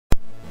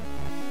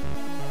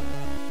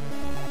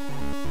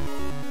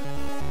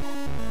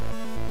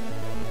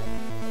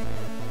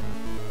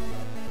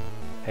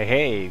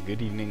Hey,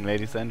 good evening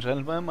ladies and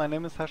gentlemen, my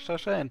name is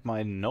Hashtasha and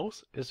my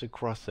nose is a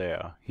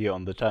crosshair here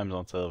on the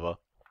Timezone server.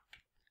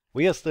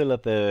 We are still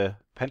at the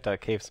Penta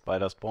cave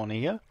spider spawner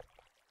here,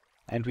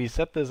 and we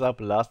set this up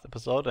last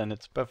episode and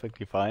it's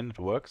perfectly fine, it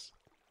works.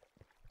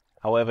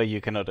 However, you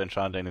cannot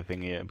enchant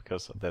anything here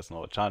because there's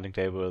no enchanting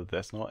table,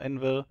 there's no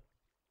anvil.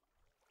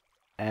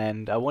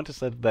 And I want to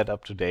set that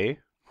up today.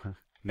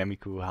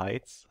 Nemiku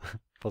hides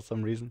for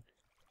some reason.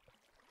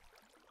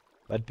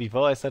 But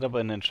before I set up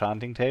an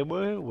enchanting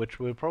table, which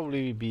will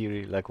probably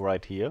be like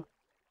right here,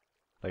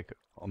 like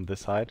on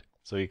this side,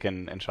 so you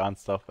can enchant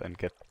stuff and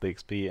get the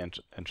XP and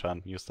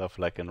enchant new stuff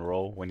like in a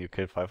row when you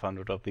kill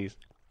 500 of these.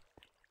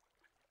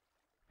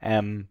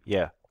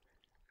 Yeah.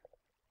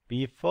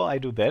 Before I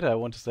do that, I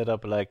want to set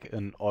up like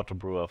an auto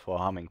brewer for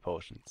harming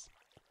potions.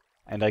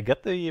 And I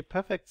got the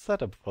perfect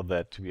setup for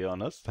that, to be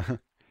honest.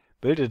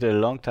 Built it a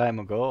long time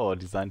ago, or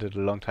designed it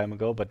a long time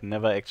ago, but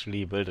never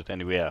actually built it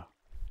anywhere.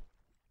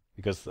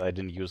 Because I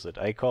didn't use it.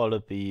 I call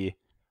it the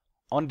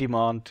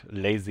on-demand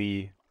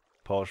lazy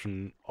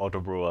potion auto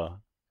brewer.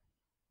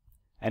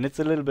 And it's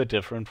a little bit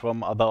different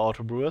from other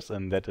auto brewers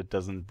in that it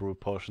doesn't brew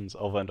potions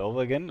over and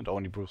over again. It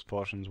only brews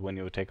potions when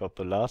you take out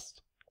the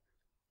last.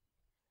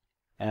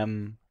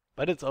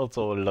 But it's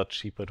also a lot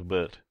cheaper to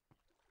build.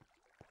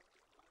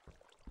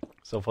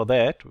 So for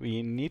that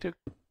we need a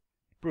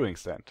brewing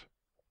stand.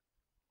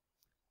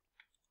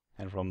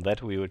 And from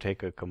that we will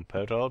take a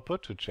comparator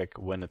output to check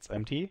when it's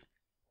empty.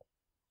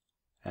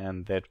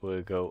 And that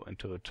will go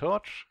into a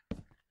torch.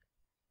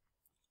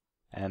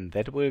 And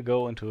that will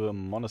go into a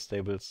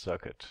monostable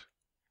circuit.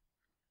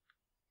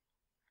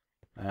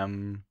 I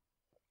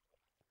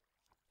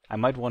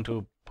might want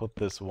to put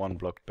this one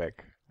block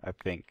back, I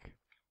think.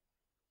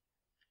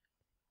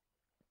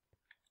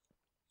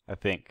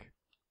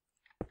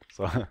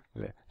 So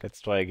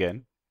let's try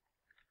again.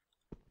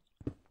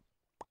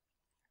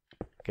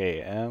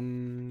 Okay,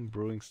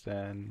 brewing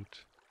stand.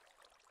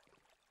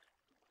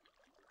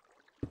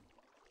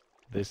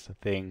 This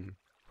thing,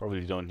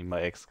 probably don't need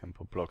my X, can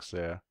put blocks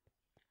there.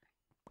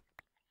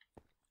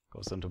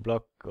 Goes into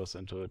block, goes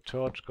into a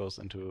torch, goes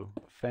into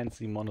a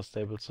fancy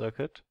monostable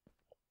circuit,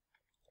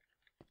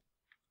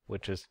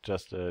 which is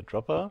just a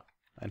dropper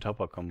and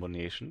hopper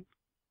combination.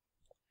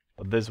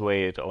 But this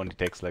way it only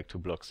takes like 2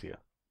 blocks here.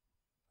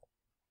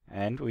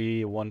 And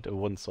we want a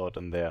wooden sword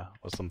in there,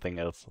 or something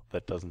else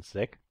that doesn't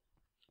stack.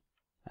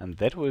 And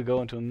that will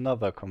go into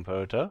another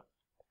comparator.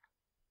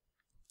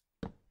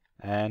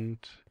 And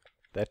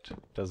that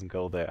doesn't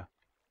go there.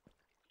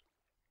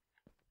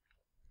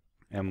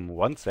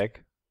 1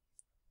 sec.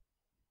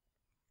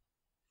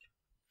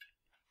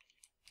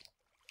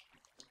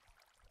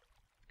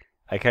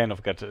 I kind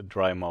of got a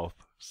dry mouth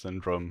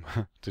syndrome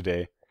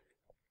today.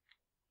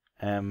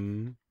 We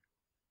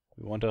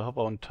want to hop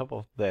on top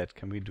of that.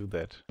 Can we do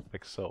that?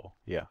 Like so.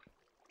 Yeah.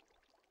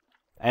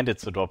 And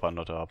it's a dropper,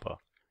 not a hopper.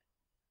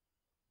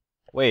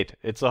 Wait,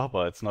 it's a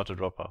hopper, it's not a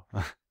dropper.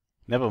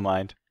 Never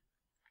mind.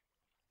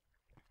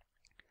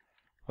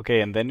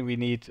 Okay, and then we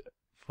need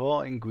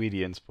 4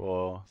 ingredients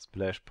for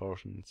splash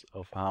potions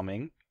of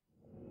harming.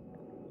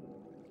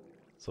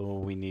 So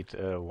we need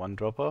 1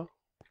 dropper.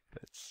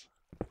 That's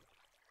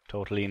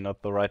totally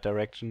not the right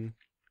direction.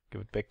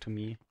 Give it back to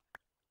me.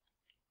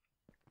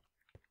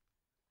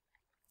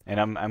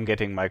 And I'm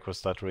getting micro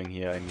stuttering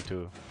here.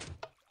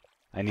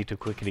 I need to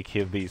quickly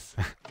kill these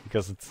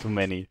because it's too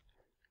many.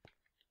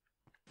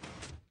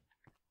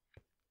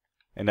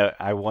 And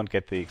I won't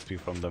get the XP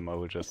from them. I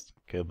will just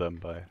kill them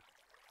by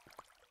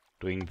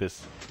doing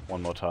this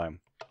one more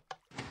time.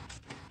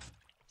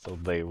 So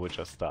they will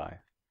just die.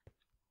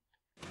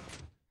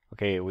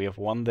 Okay, we have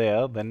 1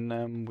 there.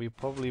 Then we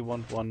probably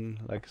want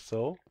 1 like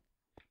so.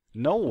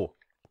 No!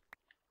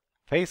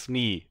 Face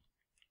me!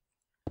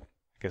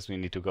 Guess we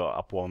need to go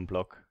up 1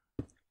 block.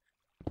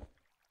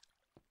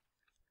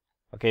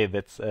 Okay,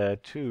 that's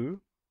 2.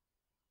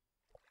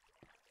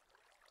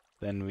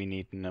 Then we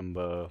need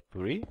number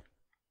 3.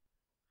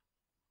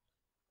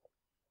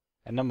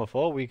 And number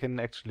 4 we can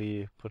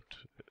actually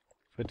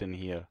fit in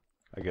here,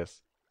 I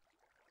guess.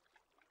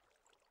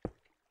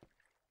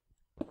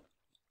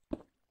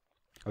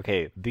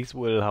 Okay, these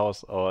will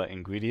house our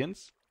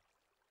ingredients.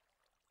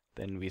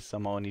 Then we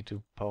somehow need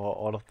to power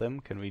all of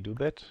them. Can we do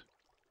that?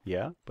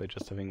 Yeah, by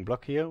just having a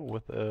block here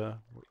with a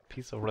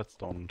piece of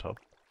redstone on top.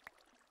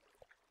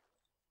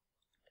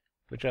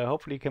 Which I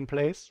hopefully can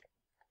place.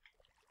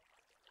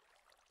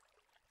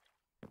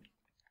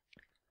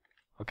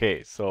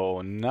 Okay,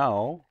 so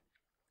now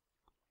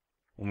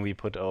when we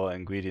put our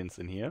ingredients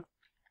in here,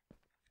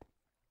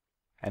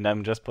 and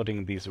I'm just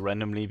putting these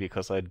randomly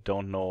because I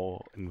don't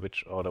know in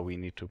which order we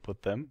need to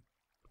put them,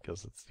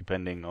 because it's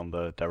depending on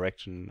the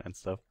direction and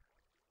stuff.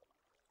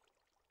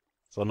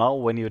 So now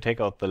when you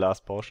take out the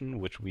last portion,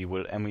 which we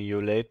will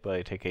emulate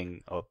by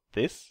taking out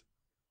this,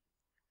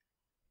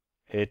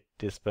 it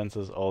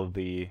dispenses all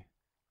the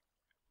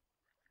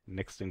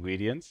next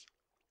ingredients.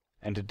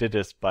 And it did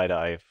a spider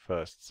eye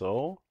first,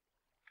 so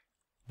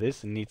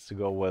this needs to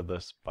go where the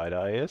spider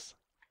eye is.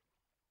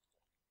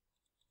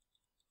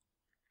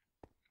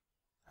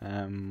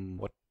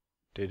 What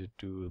did it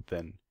do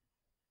then?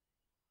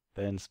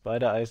 Then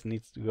spider eyes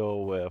needs to go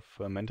where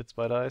fermented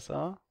spider eyes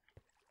are.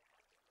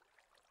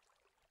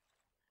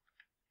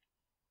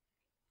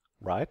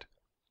 Right.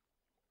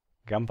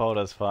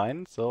 Gunpowder is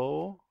fine,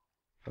 so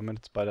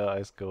fermented spider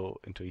eyes go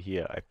into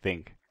here, I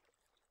think.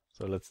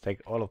 So let's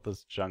take all of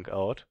this junk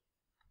out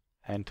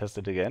and test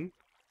it again.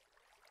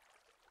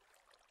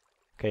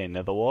 Okay,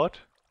 nether wart,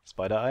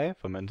 spider eye,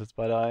 fermented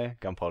spider eye,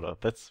 gunpowder.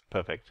 That's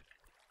perfect.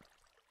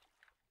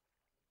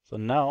 So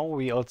now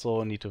we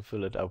also need to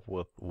fill it up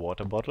with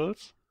water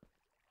bottles.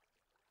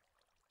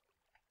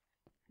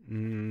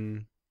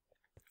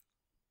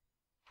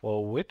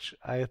 For which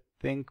I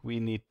think we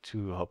need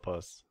 2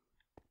 hoppers.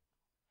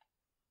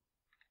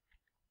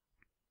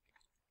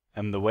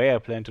 And the way I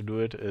plan to do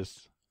it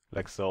is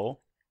like so.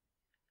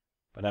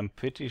 But I'm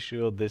pretty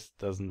sure this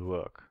doesn't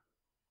work.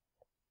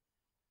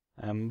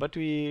 But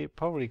we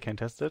probably can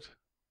test it.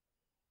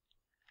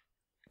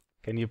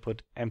 Can you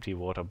put empty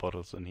water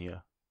bottles in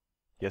here?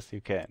 Yes,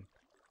 you can.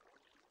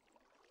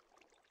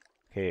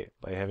 Okay,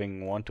 by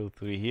having 1, 2,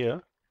 3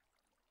 here.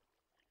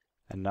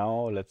 And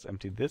now let's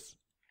empty this.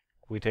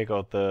 We take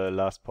out the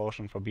last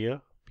portion from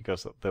here,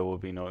 because there will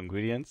be no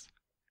ingredients.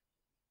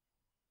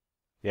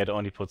 Yeah, it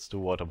only puts 2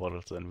 water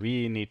bottles in.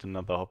 We need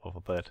another hopper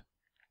for that.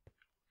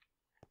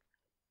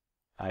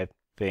 I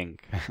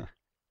think.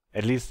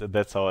 At least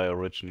that's how I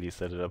originally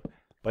set it up.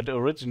 But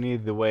originally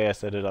the way I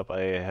set it up, I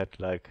had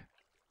like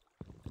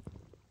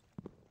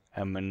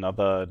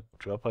another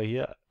dropper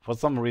here. For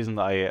some reason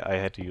I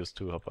had to use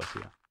 2 hoppers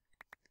here.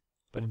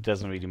 But it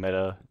doesn't really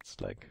matter.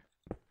 It's like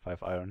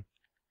 5 iron.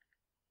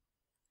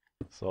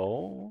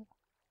 So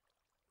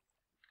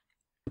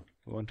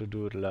we want to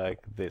do it like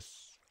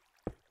this.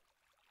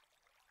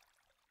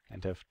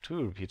 And have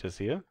 2 repeaters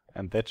here.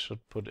 And that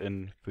should put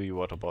in 3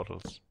 water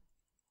bottles.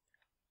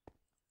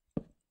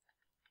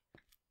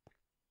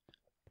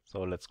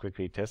 So let's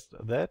quickly test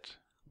that.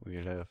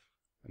 We'll have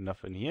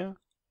enough in here.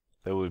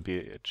 There will be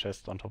a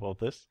chest on top of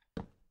this.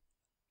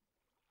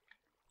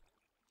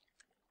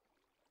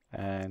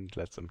 And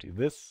let's empty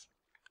this.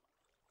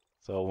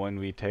 So when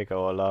we take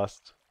our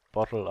last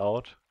bottle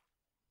out.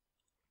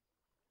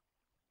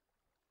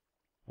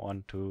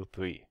 1, 2,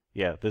 3.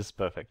 Yeah, this is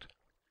perfect.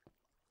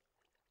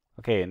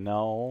 Okay,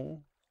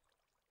 now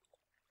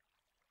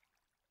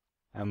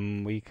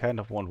we kind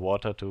of want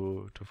water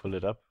to fill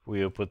it up.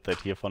 We'll put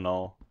that here for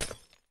now,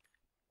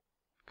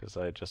 because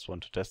I just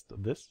want to test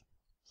this.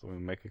 So we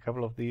make a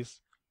couple of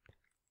these,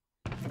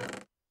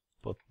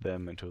 put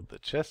them into the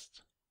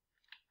chest,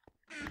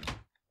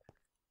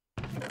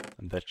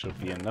 and that should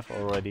be enough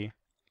already.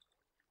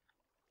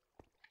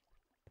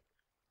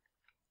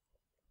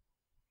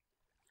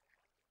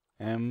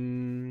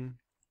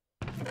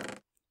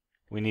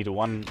 We need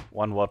one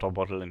water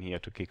bottle in here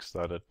to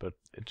kickstart it, but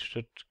it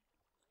should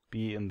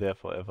be in there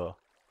forever.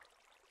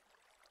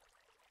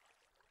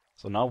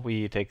 So now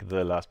we take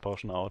the last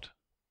portion out.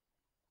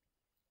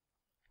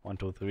 1,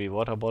 2, 3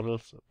 water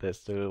bottles. There's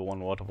still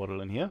 1 water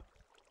bottle in here.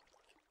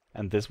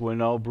 And this will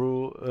now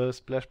brew a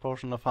splash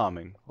potion of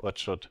farming. Or it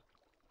should.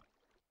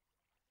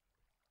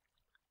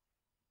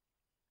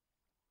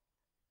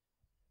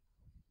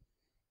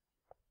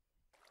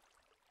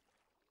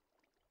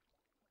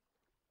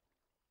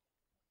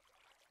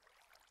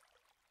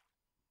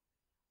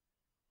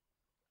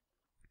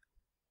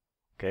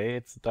 Okay,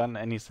 it's done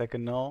any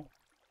second now.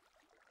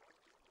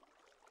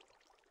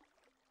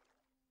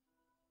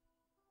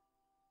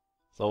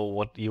 So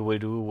what you will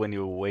do when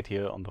you wait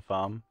here on the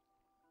farm,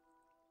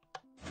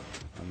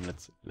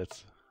 let's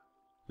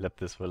let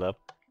this fill up.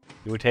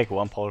 You will take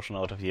 1 portion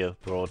out of here,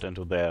 throw it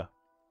into there,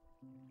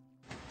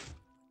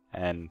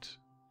 and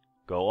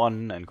go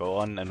on and go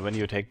on. And when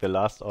you take the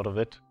last out of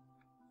it,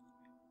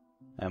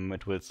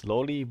 it will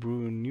slowly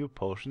brew new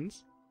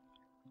potions.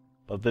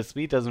 But the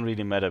speed doesn't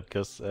really matter,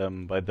 because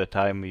by the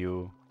time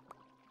you've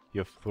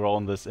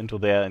thrown this into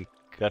there and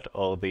got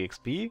all the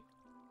XP,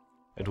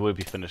 it will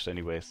be finished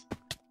anyways.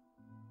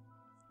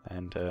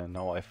 And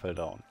now I fell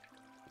down.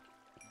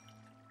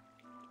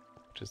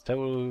 Which is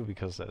terrible,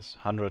 because there's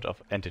hundreds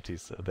of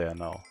entities there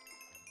now.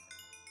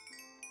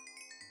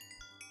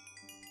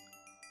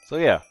 So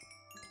yeah,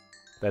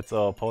 that's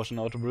our potion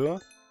auto brewer.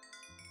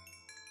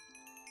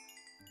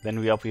 Then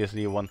we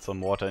obviously want some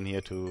water in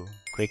here to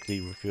quickly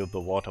refill the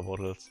water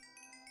bottles.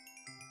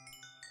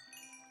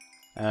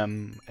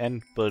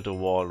 And build a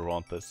wall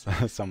around this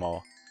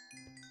somehow.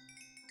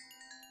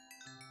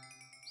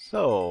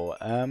 So,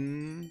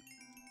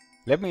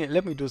 let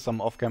me do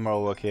some off-camera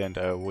work here, and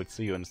I will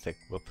see you in a sec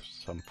with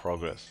some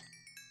progress.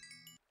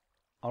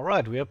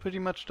 Alright, we are pretty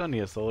much done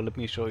here, so let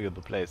me show you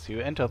the place.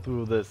 You enter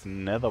through this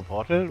nether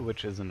portal,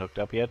 which isn't hooked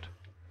up yet.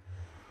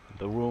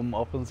 The room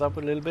opens up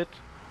a little bit.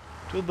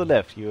 To the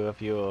left you have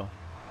your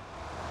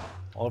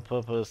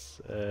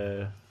all-purpose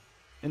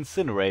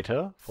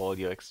incinerator for all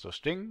your extra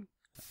sting.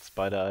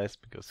 Spider eyes,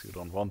 because you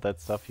don't want that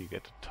stuff, you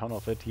get a ton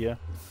of it here.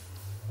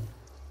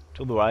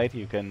 To the right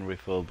you can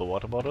refill the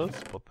water bottles,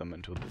 put them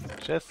into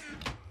this chest.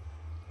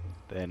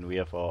 Then we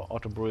have our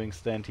auto brewing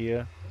stand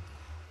here.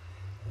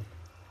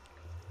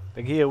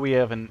 Back here we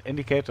have an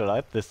indicator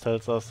light. This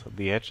tells us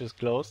the hatch is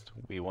closed.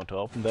 We want to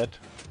open that.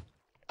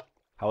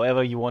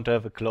 However, you want to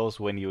have it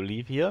closed when you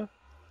leave here,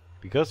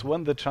 because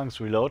when the chunks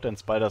reload and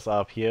spiders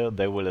are up here,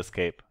 they will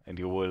escape, and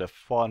you will have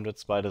 400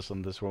 spiders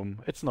in this room.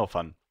 It's no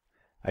fun,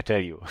 I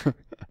tell you.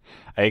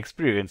 I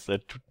experienced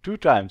it two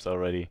times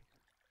already.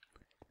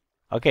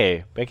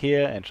 Okay, back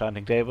here,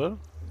 enchanting table,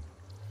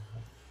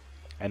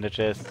 and a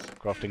chest,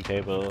 crafting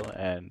table,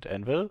 and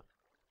anvil.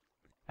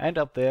 And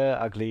up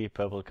there, ugly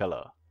purple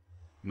color.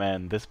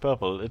 Man, this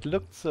purple, it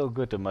looked so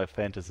good in my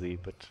fantasy,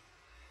 but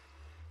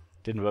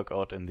didn't work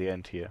out in the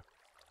end here.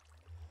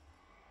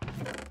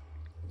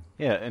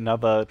 Yeah,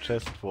 another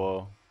chest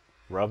for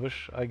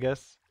rubbish, I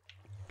guess.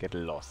 Get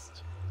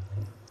lost.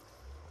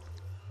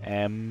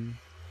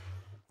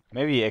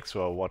 Maybe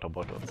extra water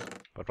bottles,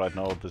 but right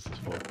now this is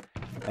for...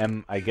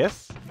 I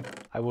guess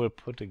I will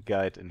put a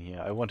guide in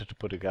here. I wanted to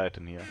put a guide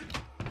in here.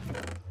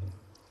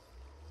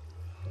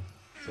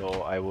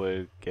 So I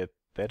will get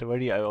that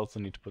ready. I also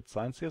need to put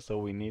signs here, so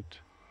we need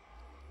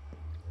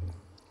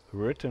a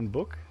written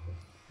book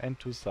and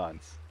 2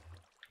 signs.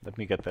 Let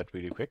me get that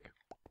really quick.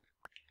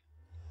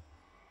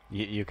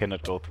 You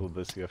cannot go through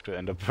this, you have to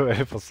end up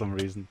for some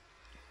reason.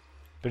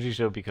 Pretty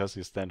sure because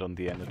you stand on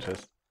the end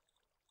chest.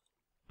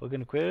 Book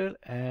and quill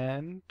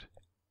and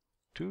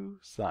 2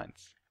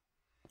 signs.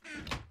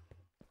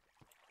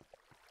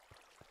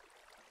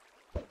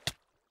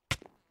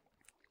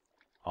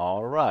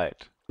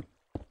 Alright.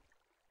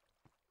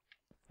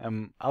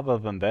 Other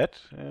than that,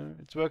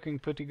 it's working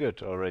pretty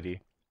good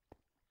already.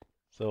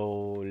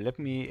 So let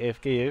me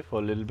AFK here for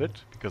a little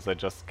bit, because I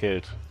just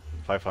killed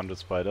 500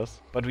 spiders.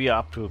 But we are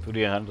up to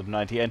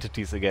 390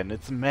 entities again.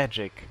 It's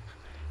magic.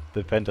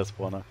 The Penta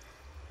spawner.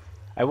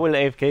 I will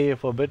AFK here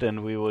for a bit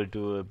and we will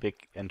do a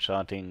big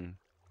enchanting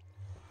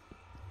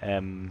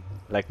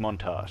like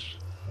montage.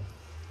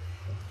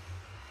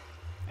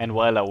 And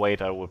while I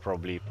wait, I will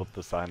probably put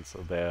the signs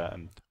there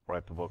and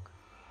write the book.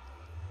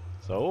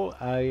 So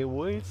I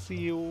will see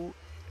you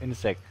in a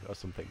sec or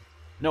something.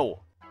 No!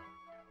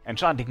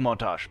 Enchanting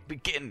montage,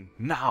 begin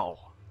now!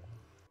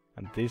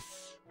 And this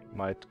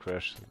might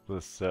crash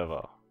the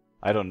server.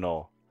 I don't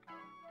know.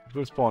 It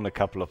will spawn a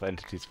couple of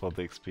entities for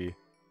the XP.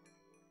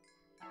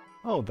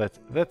 Oh,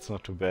 that's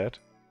not too bad.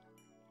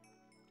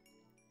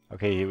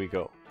 Okay, here we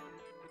go.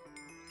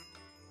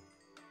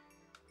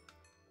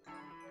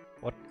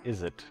 What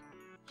is it?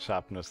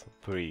 Sharpness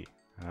 3.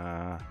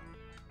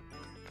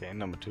 Okay,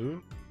 number 2.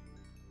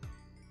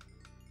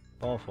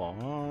 Power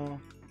 4.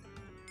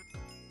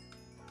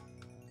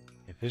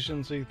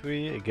 Efficiency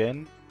 3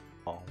 again.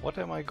 Oh, what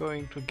am I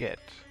going to get?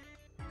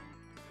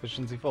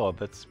 Efficiency 4,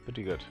 that's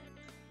pretty good.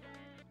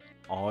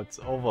 Oh, it's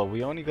over.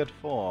 We only got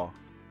 4.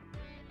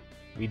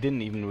 We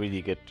didn't even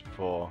really get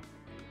 4.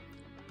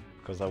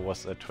 Because I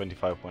was at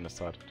 25 when I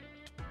started.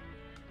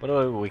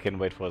 But we can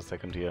wait for a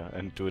second here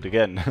and do it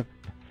again.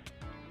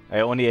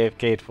 I only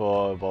AFK'd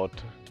for about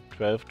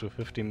 12 to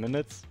 15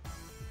 minutes.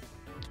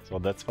 So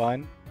that's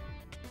fine.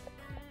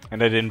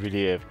 And I didn't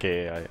really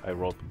AFK, I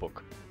wrote the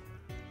book.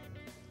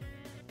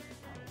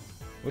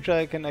 Which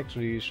I can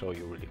actually show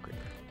you really quick.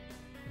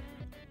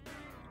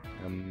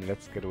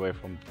 Let's get away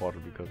from the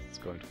portal because it's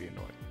going to be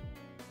annoying.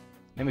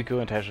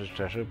 Nemiku and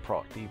Tasha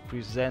proudly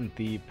present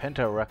the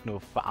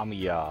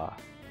Pentaarachnofarmia.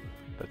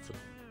 That's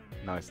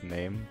a nice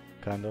name,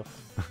 kind of.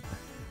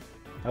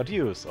 How to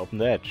use: open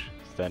the edge,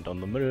 stand on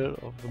the middle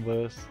of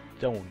the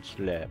stone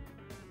slab.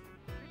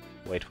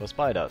 Wait for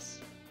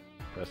spiders.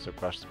 Press the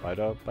crush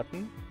spider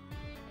button.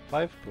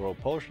 5. Throw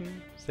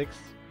potion. 6.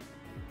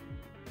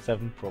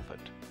 7. Profit.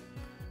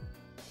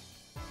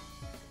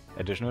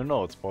 Additional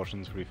notes: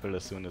 potions refill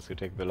as soon as you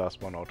take the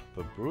last one out of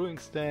the brewing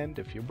stand.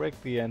 If you break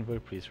the anvil,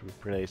 please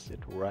replace it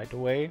right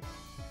away.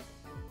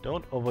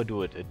 Don't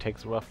overdo it. It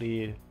takes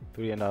roughly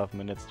 3.5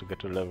 minutes to get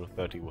to level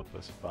 30 with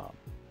this farm.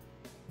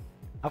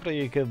 After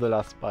you kill the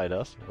last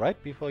spiders,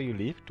 right before you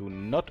leave, do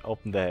not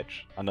open the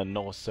hatch. Under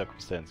no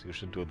circumstance you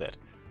should do that.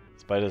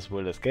 Spiders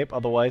will escape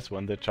otherwise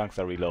when the chunks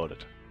are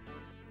reloaded.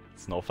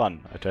 It's no fun,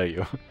 I tell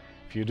you.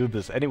 If you do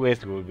this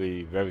anyways, you will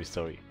be very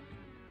sorry.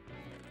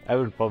 I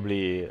will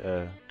probably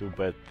do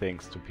bad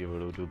things to people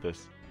who do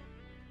this.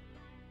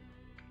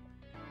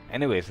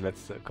 Anyways,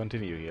 let's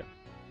continue here.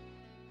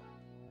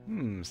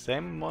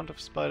 Same amount of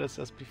spiders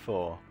as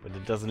before, but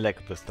it doesn't lag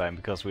this time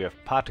because we have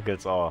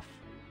particles off.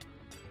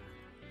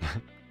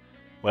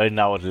 Well,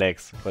 now it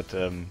lags, but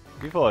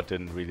before it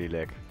didn't really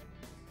lag.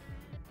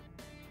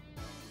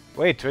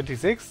 Wait,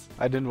 26?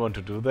 I didn't want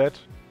to do that.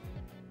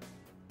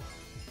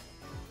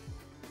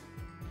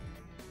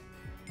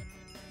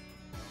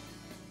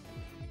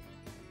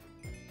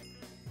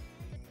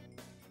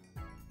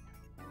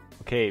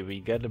 Okay, we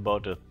get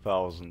about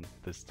 1,000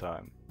 this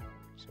time.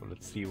 So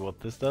let's see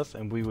what this does,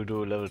 and we will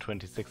do a level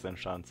 26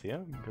 enchants here,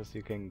 because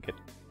you can get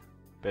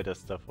better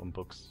stuff on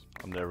books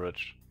on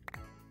average.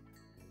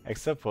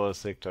 Except for a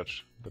Silk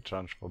Touch. The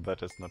chance for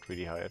that is not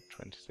really high at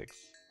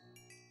 26.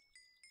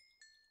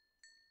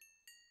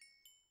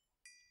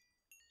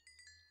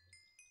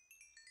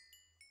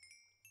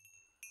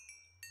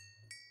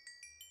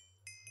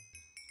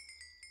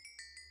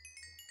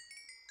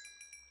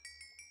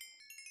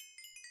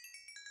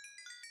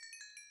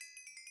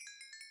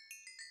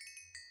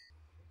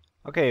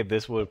 Okay,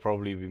 this will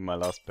probably be my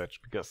last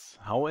batch, because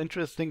how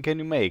interesting can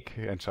you make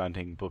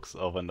enchanting books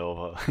over and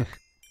over?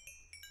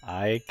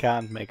 I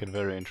can't make it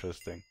very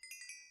interesting.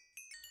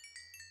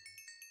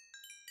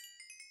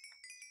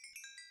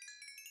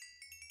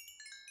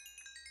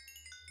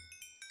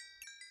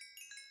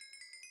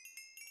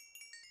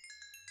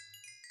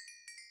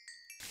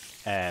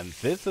 And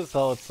this is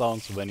how it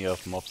sounds when you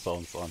have mob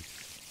sounds on.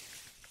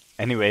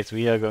 Anyways,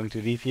 we are going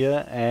to leave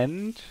here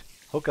and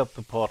hook up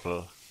the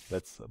portal.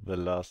 That's the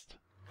last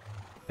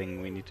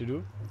thing we need to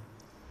do.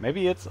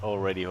 Maybe it's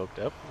already hooked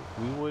up.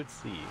 We will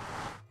see.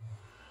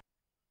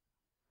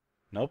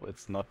 Nope,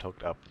 it's not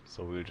hooked up,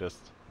 so we'll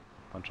just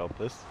punch out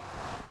this.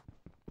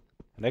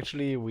 And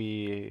actually,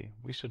 we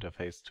should have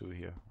phase 2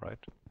 here, right?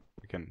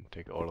 We can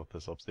take all of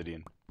this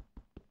obsidian.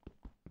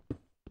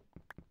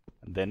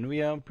 And then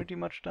we are pretty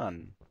much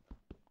done.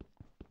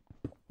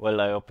 Well,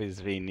 I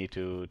obviously need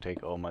to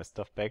take all my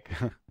stuff back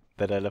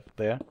that I left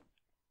there.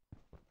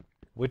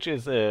 Which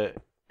is a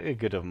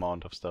good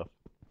amount of stuff.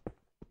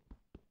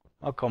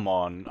 Oh, come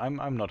on,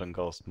 I'm not in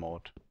ghost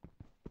mode.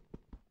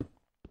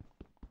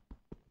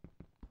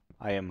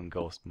 I am in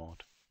ghost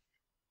mode.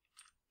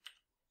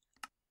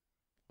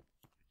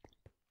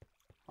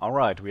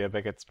 Alright, we are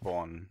back at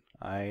spawn.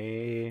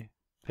 I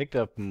picked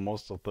up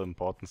most of the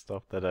important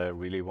stuff that I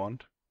really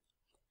want.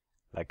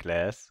 Like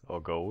glass, or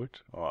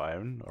gold, or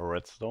iron, or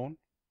redstone.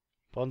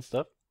 Fun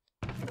stuff.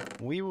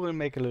 We will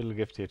make a little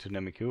gift here to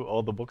Nemiku.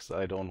 All the books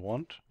I don't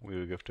want, we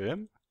will give to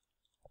him.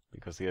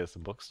 Because he has a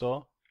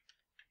bookstore.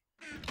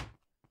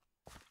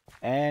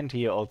 And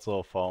he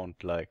also found,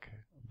 like,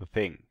 the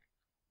thing.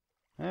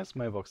 Yes,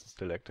 my box is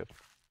still active.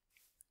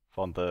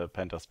 Found the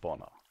Penta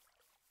spawner.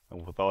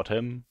 And without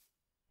him,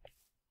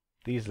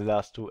 these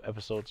last 2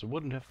 episodes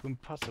wouldn't have been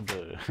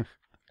possible.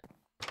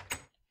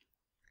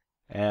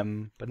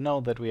 But now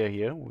that we are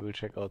here, we will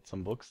check out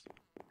some books.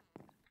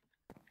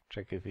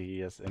 Check if he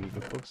has any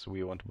good books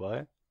we want to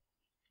buy.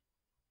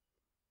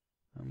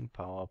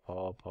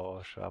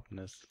 Power,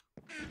 sharpness.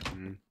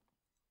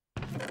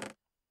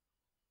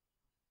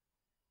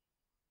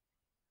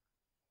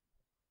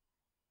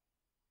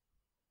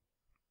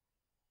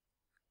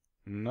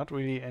 Not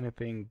really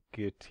anything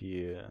good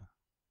here.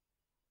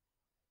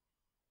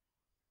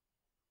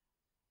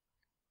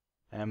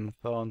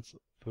 Thorns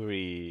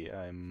 3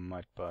 I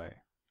might buy.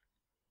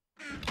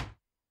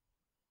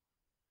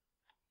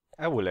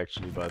 I will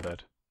actually buy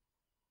that.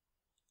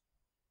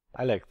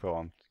 I like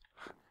Thorns.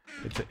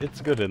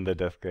 It's good in the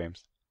death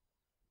games.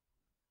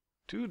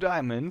 2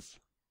 diamonds?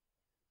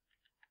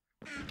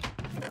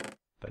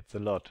 That's a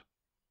lot.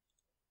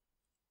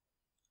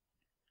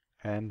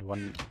 And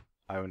 1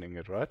 iron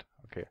ingot, right?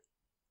 Okay.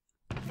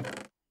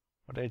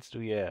 What else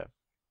do you have?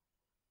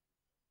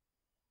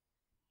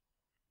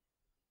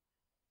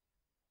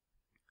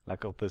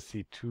 Luck of the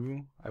Sea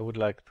 2. I would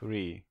like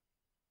 3.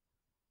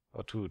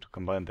 Or 2 to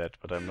combine that,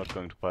 but I'm not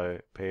going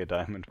to pay a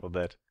diamond for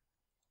that.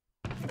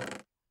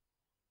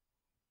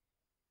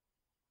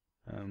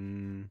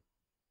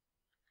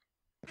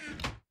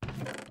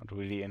 Not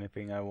really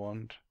anything I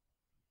want.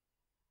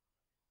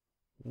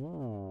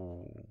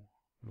 Ooh,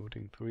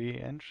 looting 3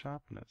 and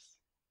sharpness.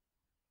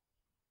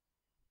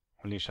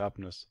 Only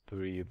sharpness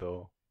 3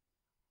 though.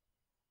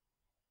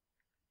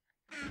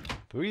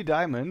 3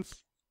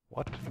 diamonds?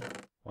 What?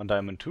 1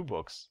 diamond 2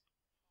 books.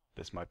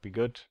 This might be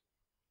good.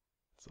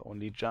 It's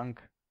only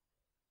junk.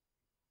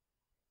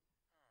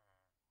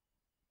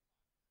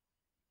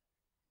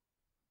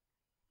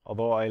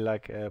 Although I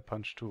like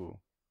punch too.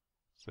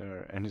 Is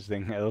there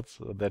anything else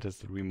that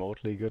is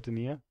remotely good in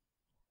here?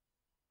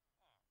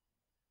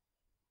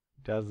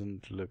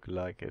 Doesn't look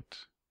like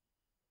it.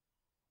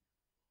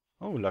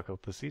 Oh, luck of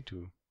the sea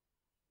too.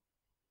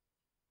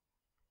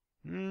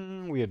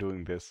 We are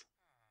doing this.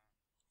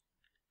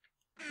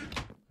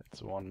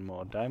 That's 1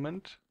 more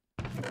diamond.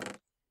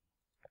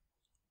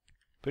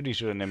 Pretty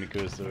sure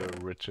Nemiku is the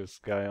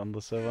richest guy on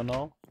the server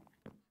now.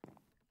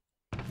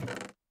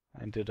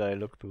 And did I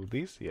look through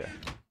these? Yeah.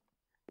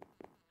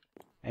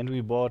 And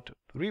we bought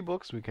 3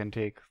 books, we can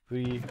take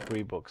 3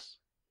 free books.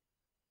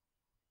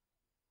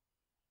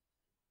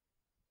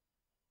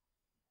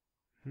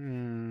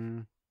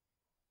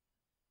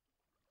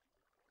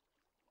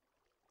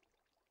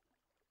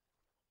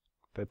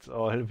 That's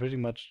all pretty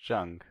much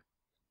junk.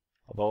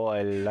 Although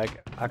I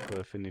like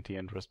Aqua Affinity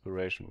and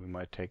Respiration, we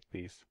might take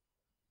these.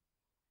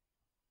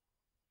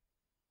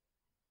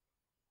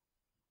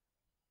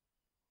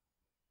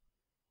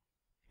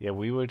 Yeah,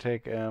 we will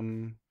take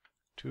 2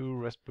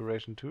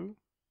 Respiration 2.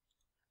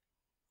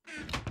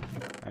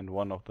 And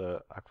 1 of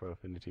the Aqua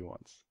Affinity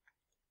ones.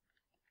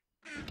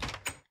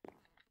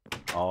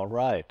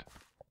 Alright.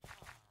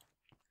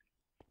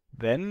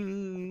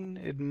 Then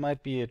it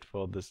might be it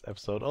for this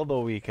episode,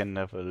 although we can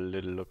have a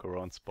little look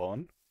around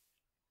spawn.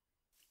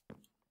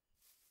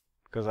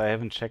 Because I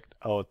haven't checked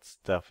out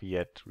stuff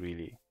yet,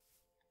 really.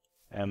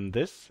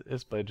 This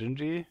is by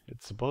Gingy.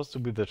 It's supposed to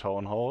be the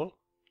town hall.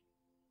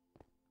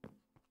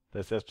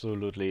 There's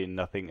absolutely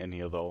nothing in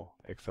here though,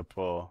 except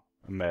for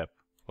a map,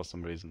 for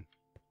some reason.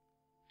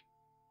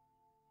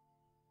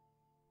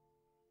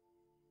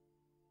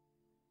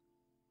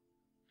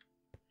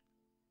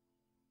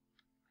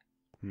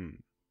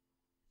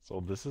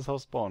 So this is how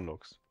spawn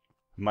looks.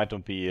 Might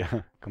not be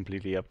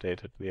completely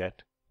updated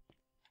yet.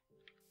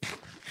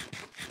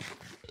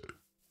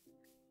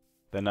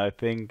 Then I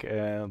think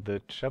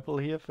the chapel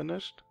here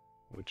finished,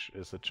 which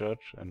is a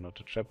church and not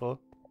a chapel.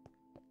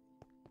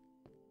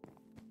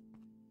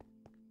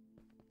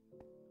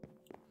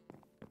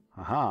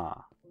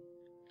 Aha!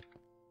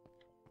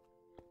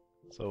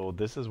 So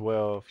this is where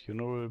a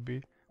funeral will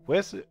be.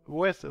 Where's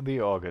the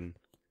organ?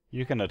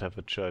 You cannot have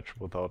a church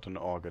without an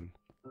organ.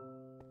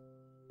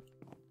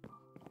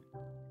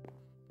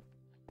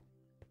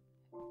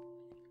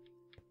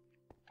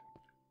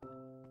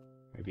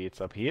 Maybe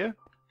it's up here?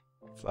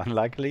 It's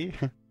unlikely.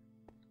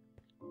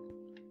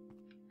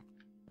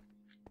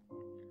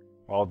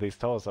 Wow, these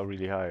towers are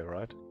really high,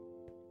 right?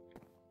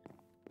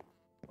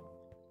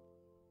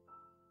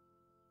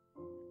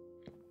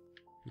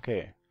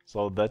 Okay,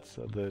 so that's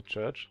the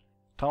church.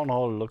 Town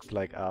hall looks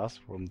like ass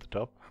from the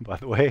top, by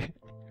the way.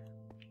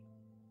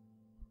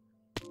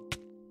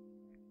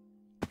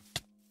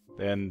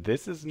 Then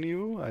this is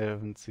new, I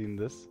haven't seen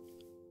this.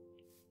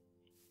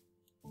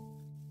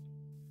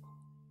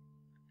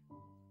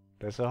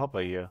 There's a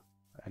hopper here,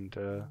 and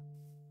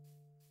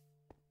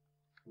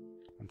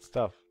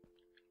stuff.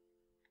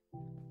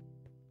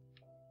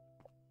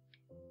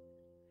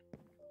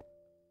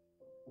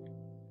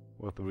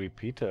 With the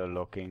repeater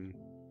locking.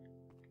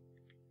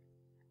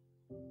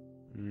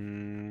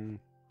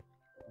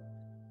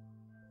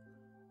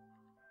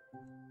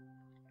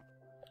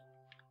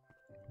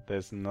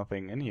 There's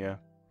nothing in here.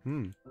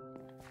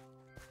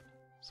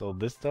 So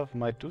this stuff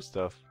might do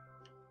stuff.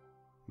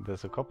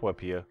 There's a cobweb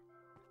here,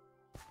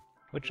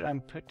 which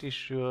I'm pretty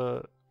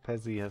sure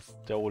Pezzy has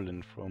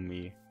stolen from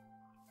me.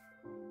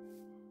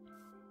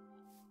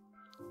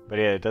 But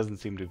yeah, it doesn't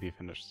seem to be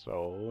finished,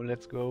 so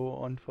let's go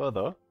on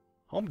further.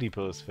 Home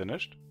Depot is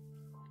finished.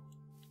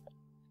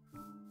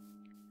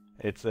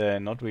 It's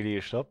not really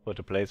a shop, but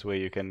a place where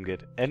you can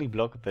get any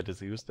block that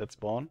is used at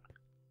spawn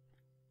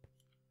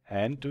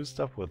and do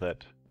stuff with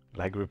it,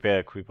 like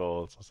repair creeper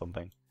holes or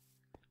something.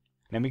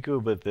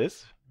 Nemiku built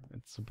this.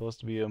 It's supposed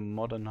to be a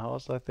modern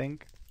house, I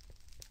think.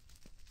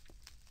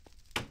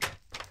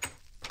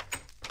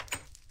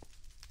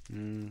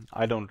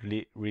 I don't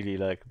really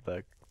like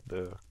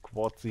the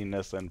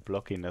quartziness and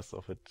blockiness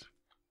of it.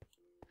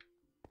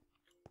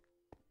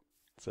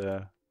 It's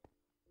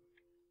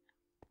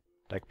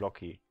like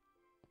blocky.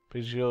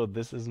 Pretty sure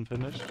this isn't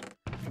finished.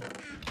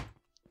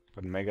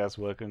 But Mega's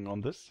working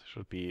on this.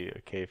 Should be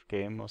a cave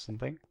game or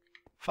something.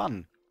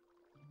 Fun!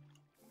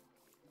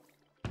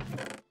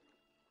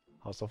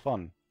 House of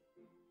Fun.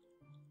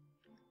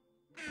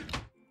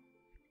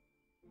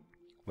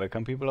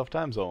 Welcome people of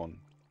Timezone.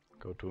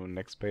 Go to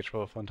next page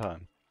for a fun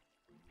time.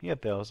 Here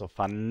at the House of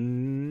Fun,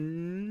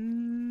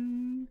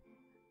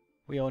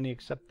 we only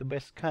accept the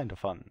best kind of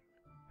fun.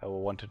 I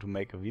wanted to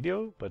make a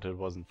video, but it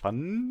wasn't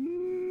fun.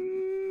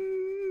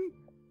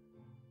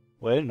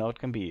 Well, now it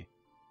can be.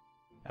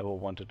 Ever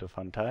wanted a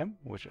fun time?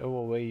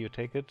 Whichever way you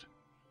take it,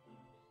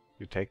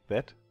 you take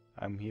that.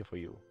 I'm here for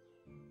you.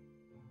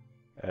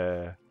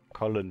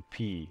 Colin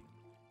P.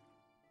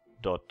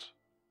 Dot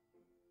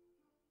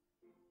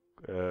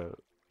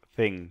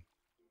thing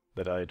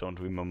that I don't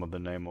remember the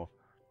name of.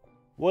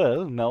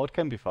 Well, now it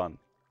can be fun.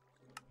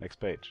 Next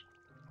page.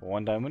 For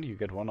 1 diamond, you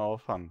get 1 hour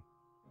fun.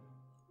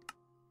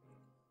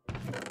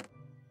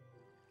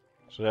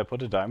 Should I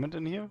put a diamond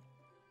in here?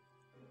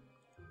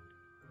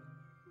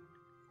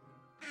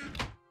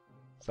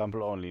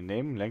 Sample only.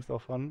 Name, length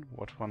of fun.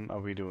 What fun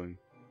are we doing?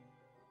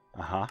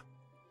 Aha.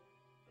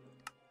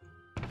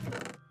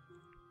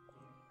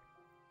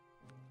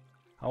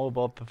 How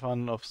about the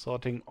fun of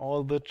sorting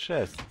all the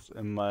chests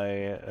in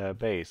my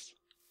base?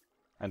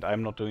 And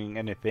I'm not doing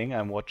anything,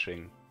 I'm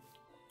watching.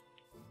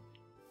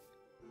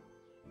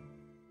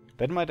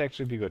 That might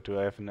actually be good. Do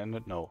I have an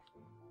ender? No.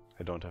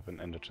 I don't have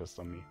an ender chest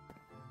on me.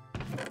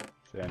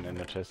 Is there an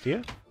ender chest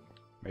here?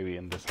 Maybe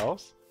in this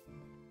house?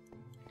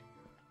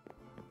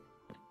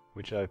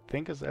 Which I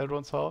think is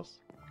Eldron's house.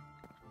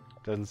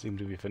 Doesn't seem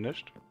to be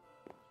finished.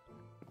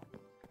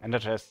 Ender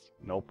chest?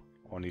 Nope.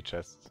 Only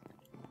chests.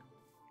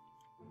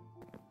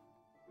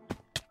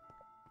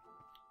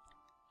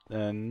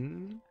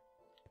 Then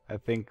I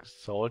think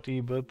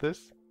Salty built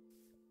this.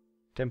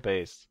 Temp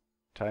base.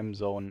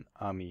 Timezone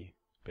army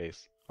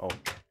base. Oh.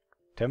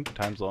 Temp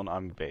Timezone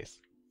army base.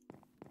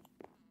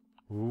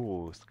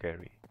 Ooh,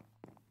 scary.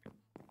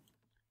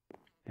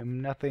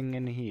 Nothing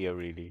in here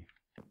really.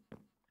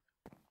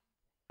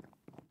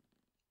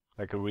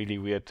 Like a really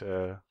weird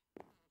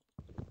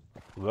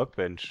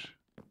workbench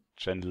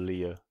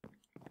chandelier.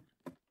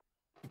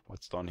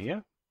 What's down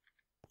here?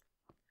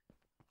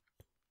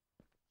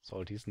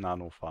 Salty's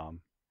nano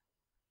farm.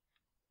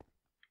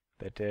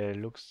 That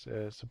looks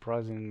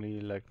surprisingly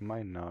like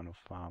my nano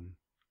farm.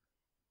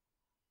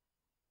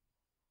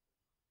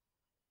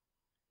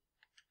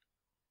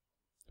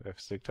 Do I have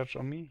stick touch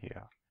on me?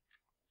 Yeah.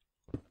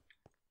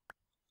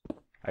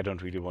 I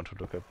don't really want to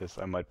look at this.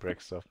 I might break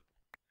stuff.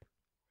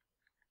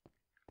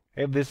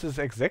 Hey, this is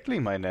exactly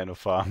my nano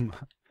farm.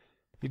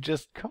 You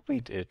just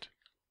copied it.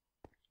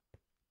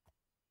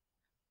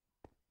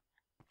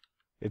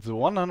 It's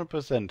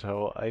 100%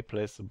 how I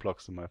place the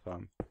blocks in my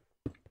farm.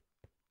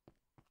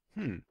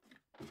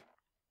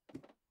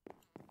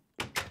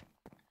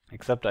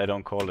 Except I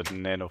don't call it a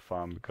nano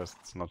farm because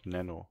it's not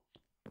nano.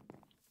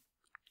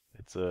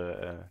 It's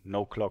a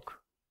no clock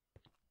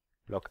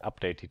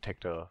update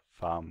detector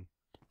farm.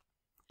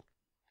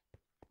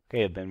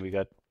 Okay, then we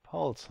got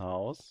Paul's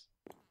house.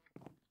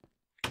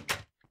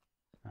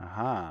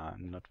 Aha,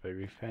 not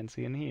very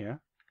fancy in here.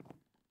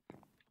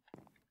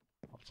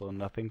 Also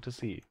nothing to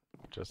see,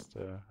 just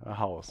a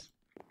house.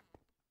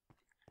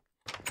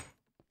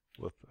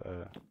 With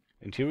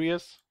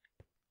interiors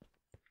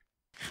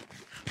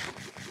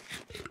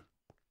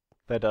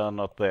that are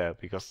not there,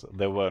 because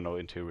there were no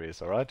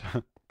interiors, alright?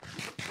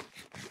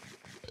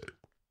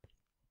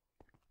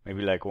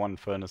 Maybe like one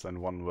furnace and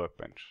one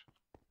workbench.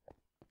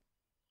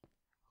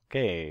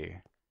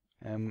 Okay.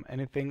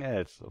 Anything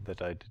else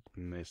that I did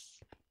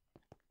miss?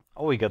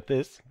 Oh, we got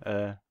this.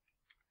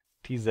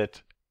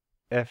 TZF.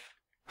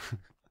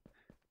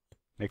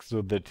 Next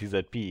to the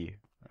TZP.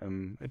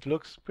 It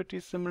looks pretty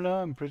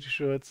similar. I'm pretty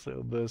sure it's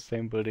the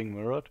same building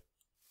mirrored.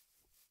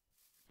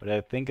 But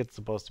I think it's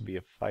supposed to be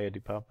a fire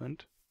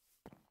department.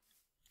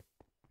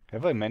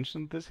 Have I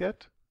mentioned this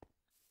yet?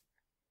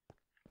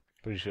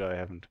 Pretty sure I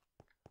haven't.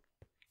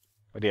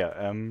 But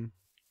yeah,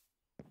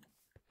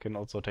 can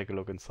also take a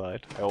look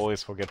inside. I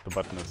always forget the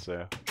button is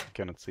there. You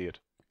cannot see it.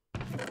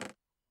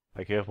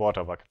 Like you have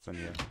water buckets in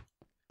here.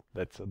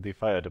 That's the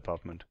fire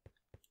department.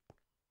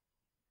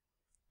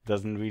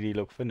 Doesn't really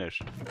look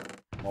finished.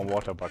 More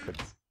water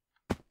buckets.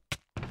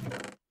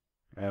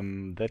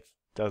 That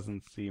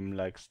doesn't seem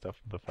like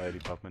stuff the fire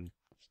department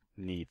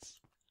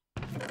needs.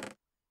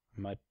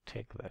 Might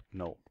take that.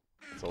 No,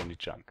 it's only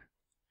junk.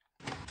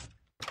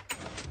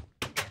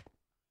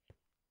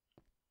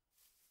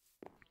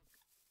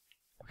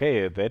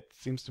 Okay, that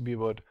seems to be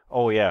what...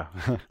 Oh yeah,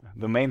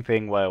 the main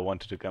thing why I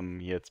wanted to come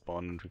here at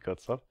spawn and record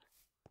stuff.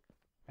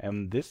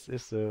 This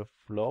is a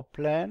floor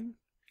plan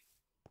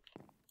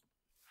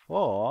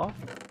for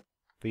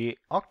the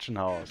auction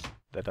house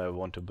that I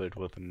want to build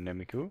with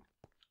Nemiku.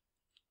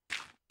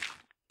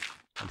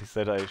 And he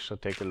said I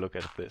should take a look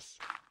at this.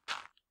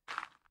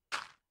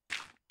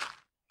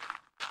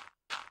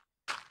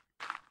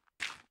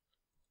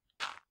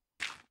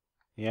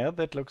 Yeah,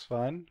 that looks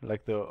fine.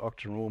 Like the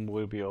auction room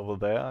will be over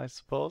there, I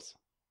suppose.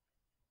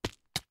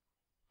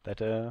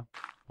 That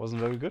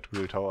wasn't very good.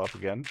 We'll tower up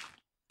again.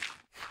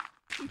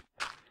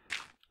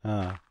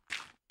 Ah.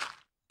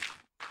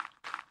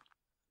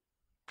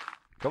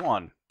 Come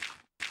on.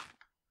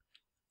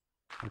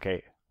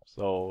 Okay,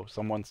 so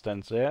someone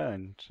stands there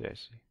and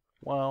says,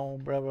 well,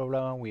 blah blah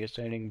blah, we are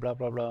selling blah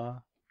blah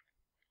blah.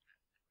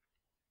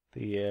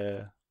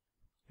 The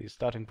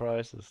starting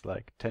price is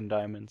like 10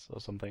 diamonds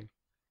or something.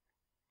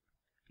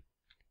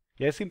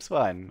 Yeah, it seems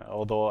fine,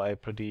 although I'm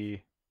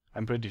pretty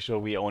sure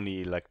we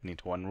only like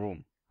need one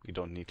room. We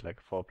don't need like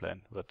a floor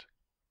plan, but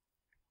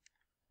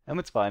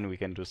it's fine, we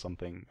can do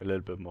something a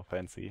little bit more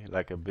fancy,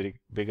 like a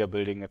bigger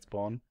building at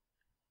spawn.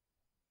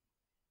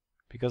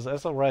 Because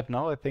as of right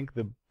now, I think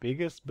the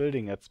biggest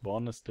building at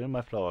spawn is still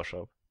my flower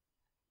shop.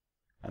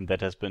 And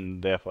that has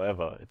been there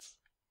forever. It's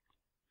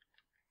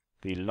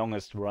the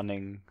longest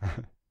running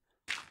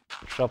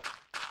shop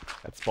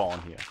at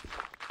spawn here.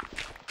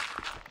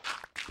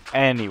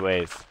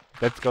 Anyways,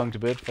 that's going to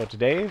be it for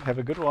today. Have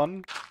a good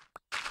one.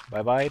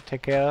 Bye bye,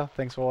 take care,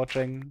 thanks for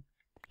watching.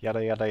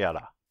 Yada yada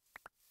yada.